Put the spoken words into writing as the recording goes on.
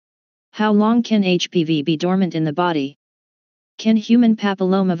How long can HPV be dormant in the body? Can human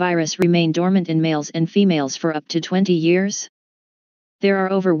papillomavirus remain dormant in males and females for up to 20 years? There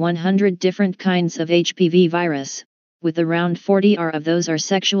are over 100 different kinds of HPV virus, with around 40 of those are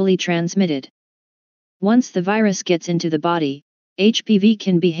sexually transmitted. Once the virus gets into the body, HPV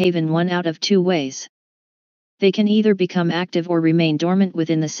can behave in one out of two ways. They can either become active or remain dormant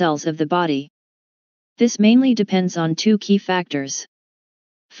within the cells of the body. This mainly depends on two key factors.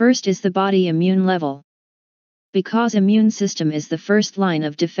 First is the body immune level. Because immune system is the first line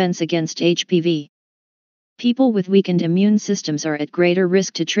of defense against HPV. People with weakened immune systems are at greater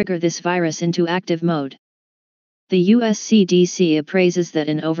risk to trigger this virus into active mode. The US CDC appraises that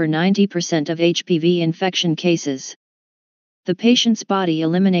in over 90% of HPV infection cases, the patient's body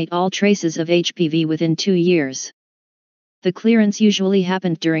eliminate all traces of HPV within 2 years. The clearance usually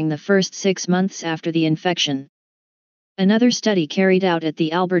happened during the first 6 months after the infection. Another study carried out at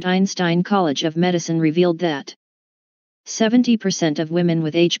the Albert Einstein College of Medicine revealed that 70% of women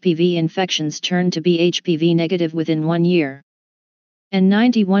with HPV infections turned to be HPV negative within 1 year. And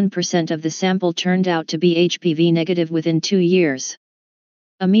 91% of the sample turned out to be HPV negative within 2 years.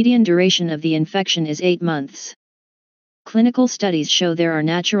 A median duration of the infection is 8 months. Clinical studies show there are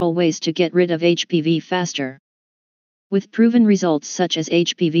natural ways to get rid of HPV faster. With proven results such as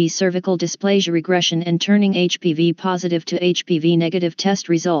HPV cervical dysplasia regression and turning HPV positive to HPV negative test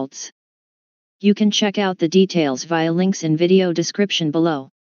results. You can check out the details via links in video description below.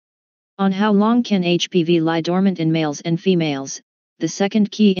 On how long can HPV lie dormant in males and females, the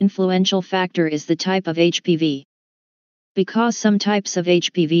second key influential factor is the type of HPV. Because some types of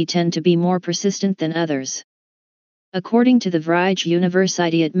HPV tend to be more persistent than others. According to the Vrije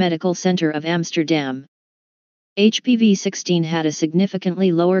Universiteit Medical Center of Amsterdam, HPV-16 had a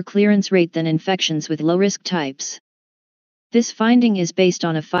significantly lower clearance rate than infections with low-risk types. This finding is based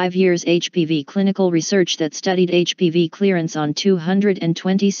on a 5 years HPV clinical research that studied HPV clearance on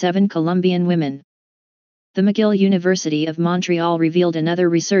 227 Colombian women. The McGill University of Montreal revealed another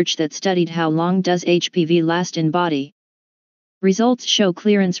research that studied how long does HPV last in body. Results show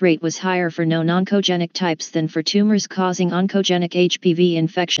clearance rate was higher for non-oncogenic types than for tumors causing oncogenic HPV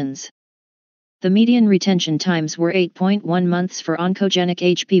infections. The median retention times were 8.1 months for oncogenic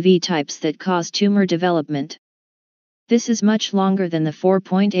HPV types that cause tumor development. This is much longer than the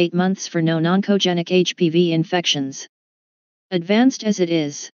 4.8 months for non-oncogenic HPV infections. Advanced as it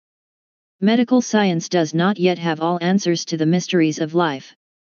is, medical science does not yet have all answers to the mysteries of life.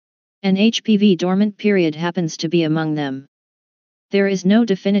 An HPV dormant period happens to be among them. There is no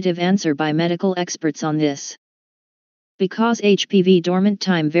definitive answer by medical experts on this. Because HPV dormant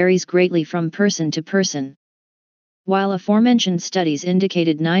time varies greatly from person to person. While aforementioned studies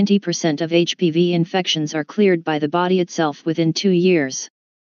indicated 90% of HPV infections are cleared by the body itself within 2 years,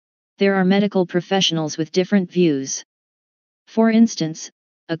 there are medical professionals with different views. For instance,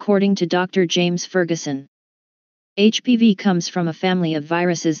 according to Dr. James Ferguson, HPV comes from a family of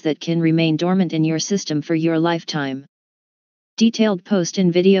viruses that can remain dormant in your system for your lifetime. Detailed post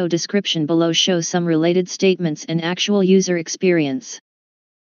in video description below shows some related statements and actual user experience.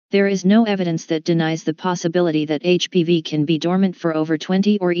 There is no evidence that denies the possibility that HPV can be dormant for over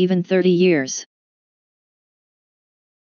 20 or even 30 years.